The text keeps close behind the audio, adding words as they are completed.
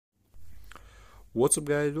What's up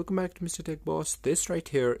guys, welcome back to Mr. Tech Boss. This right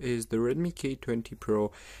here is the Redmi K20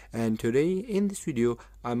 Pro, and today in this video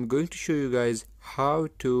I'm going to show you guys how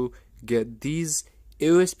to get these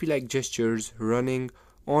AOSP like gestures running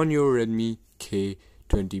on your Redmi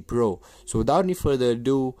K20 Pro. So without any further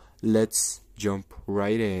ado, let's jump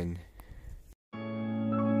right in.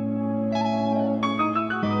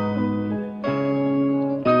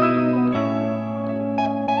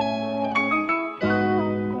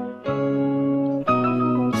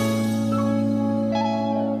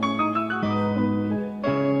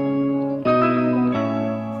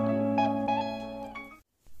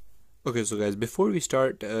 Okay, so guys, before we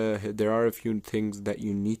start, there are a few things that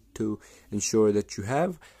you need to ensure that you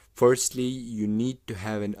have. Firstly, you need to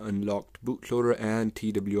have an unlocked bootloader and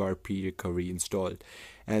TWRP recovery installed.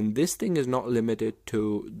 And this thing is not limited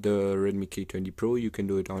to the Redmi K20 Pro. You can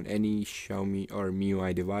do it on any Xiaomi or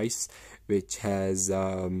MIUI device which has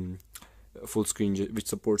which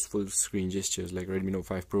supports full screen gestures, like Redmi Note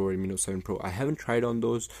 5 Pro, Redmi Note 7 Pro. I haven't tried on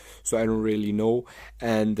those, so I don't really know.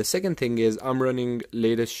 And the second thing is I'm running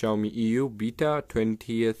latest Xiaomi EU beta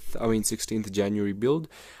 16th January build.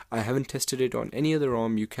 I haven't tested it on any other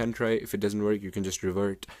ROM. You can try it. If it doesn't work, you can just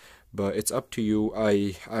revert, but it's up to you.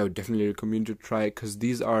 I would definitely recommend you to try it because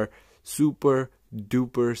these are super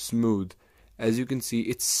duper smooth. As you can see,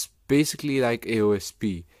 it's basically like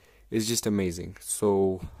AOSP. It's just amazing.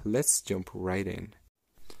 So let's jump right in.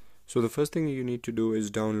 So the first thing you need to do is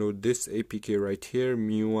download this APK right here,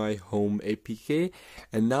 MiuiHome APK.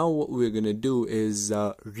 And now what we're gonna do is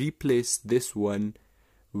replace this one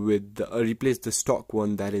with replace the stock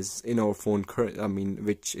one that is in our phone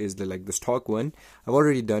which is the stock one. I've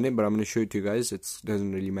already done it, but I'm gonna show it to you guys. It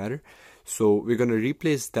doesn't really matter. So we're gonna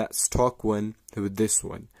replace that stock one with this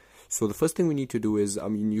one. So the first thing we need to do is,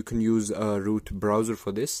 you can use a root browser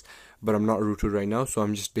for this, but I'm not rooted right now, so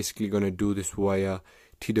I'm just basically going to do this via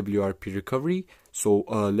TWRP recovery. So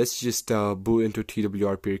let's just boot into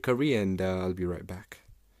TWRP recovery, and I'll be right back.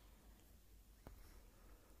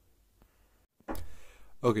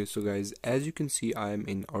 Okay, so guys, as you can see, I'm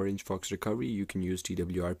in Orange Fox recovery. You can use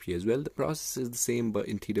TWRP as well. The process is the same, but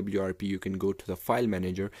in TWRP you can go to the file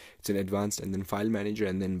manager. It's an advanced and then file manager,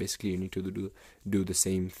 and then basically you need to do the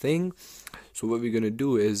same thing. So what we're gonna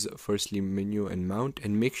do is firstly menu and mount,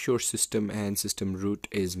 and make sure system and system root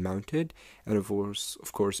is mounted, and of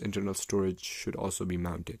course internal storage should also be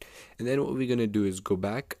mounted. And then what we're gonna do is go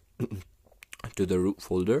back to the root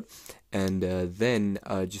folder, and then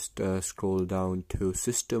just scroll down to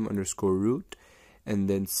system_root, and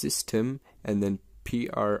then system, and then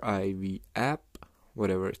priv app,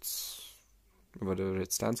 whatever it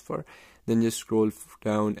stands for. Then just scroll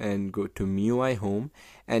down and go to MiuiHome,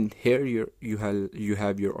 and here you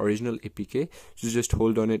have your original APK. So just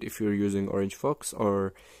hold on it if you're using Orange Fox,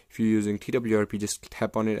 or if you're using TWRP, just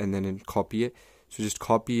tap on it and then copy it. So just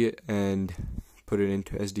copy it and put it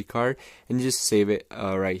into SD card and just save it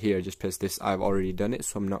right here. Just press this. I've already done it,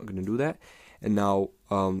 so I'm not going to do that. And now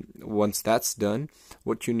once that's done,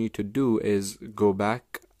 what you need to do is go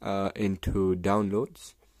back into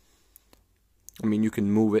downloads. You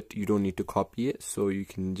can move it, you don't need to copy it, so you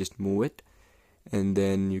can just move it, and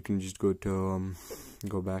then you can just go to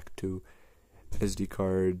go back to SD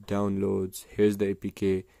card downloads. Here's the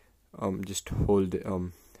APK. Just hold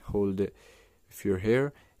it if you're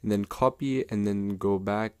here, and then copy it, and then go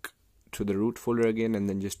back to the root folder again, and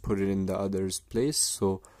then just put it in the other's place.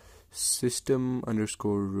 So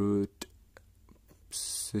system_root,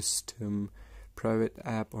 system private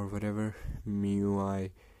app, or whatever, MIUI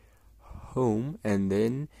home, and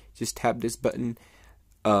then just tap this button,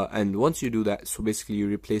 and once you do that, so basically you're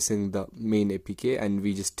replacing the main APK, and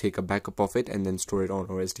we just take a backup of it and then store it on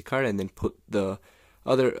our SD card, and then put the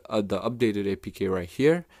other the updated APK right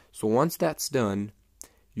here. So once that's done,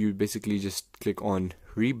 you basically just click on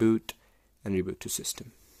reboot and reboot to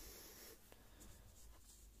system.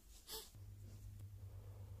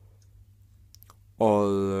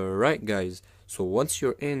 Alright guys, so once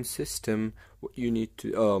you're in system, what you need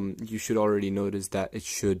to you should already notice that it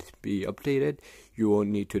should be updated. You won't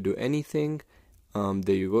need to do anything.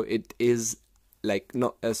 There you go. It is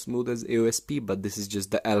not as smooth as AOSP, but this is just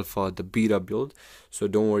the alpha, the beta build, so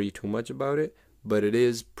don't worry too much about it, but it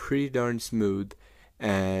is pretty darn smooth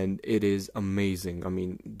and it is amazing.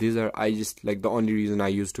 These are, the only reason I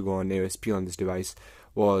used to go on AOSP on this device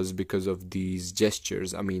was because of these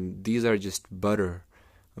gestures. These are just butter.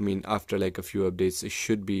 After a few updates, it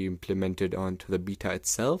should be implemented onto the beta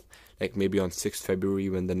itself, maybe on 6th February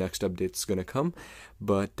when the next update is gonna come.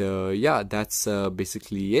 But yeah, that's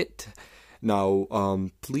basically it. Now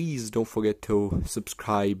please don't forget to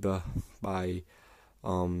subscribe by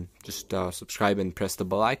just subscribe and press the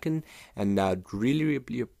bell icon, and I'd really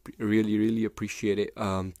appreciate it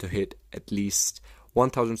to hit at least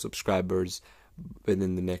 1,000 subscribers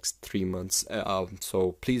within the next 3 months.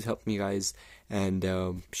 So please help me, guys, and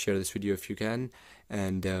share this video if you can.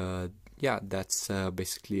 And yeah, that's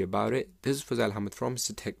basically about it. This is Fazal Hamid from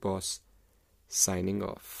Mr. Tech Boss, signing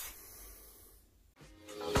off.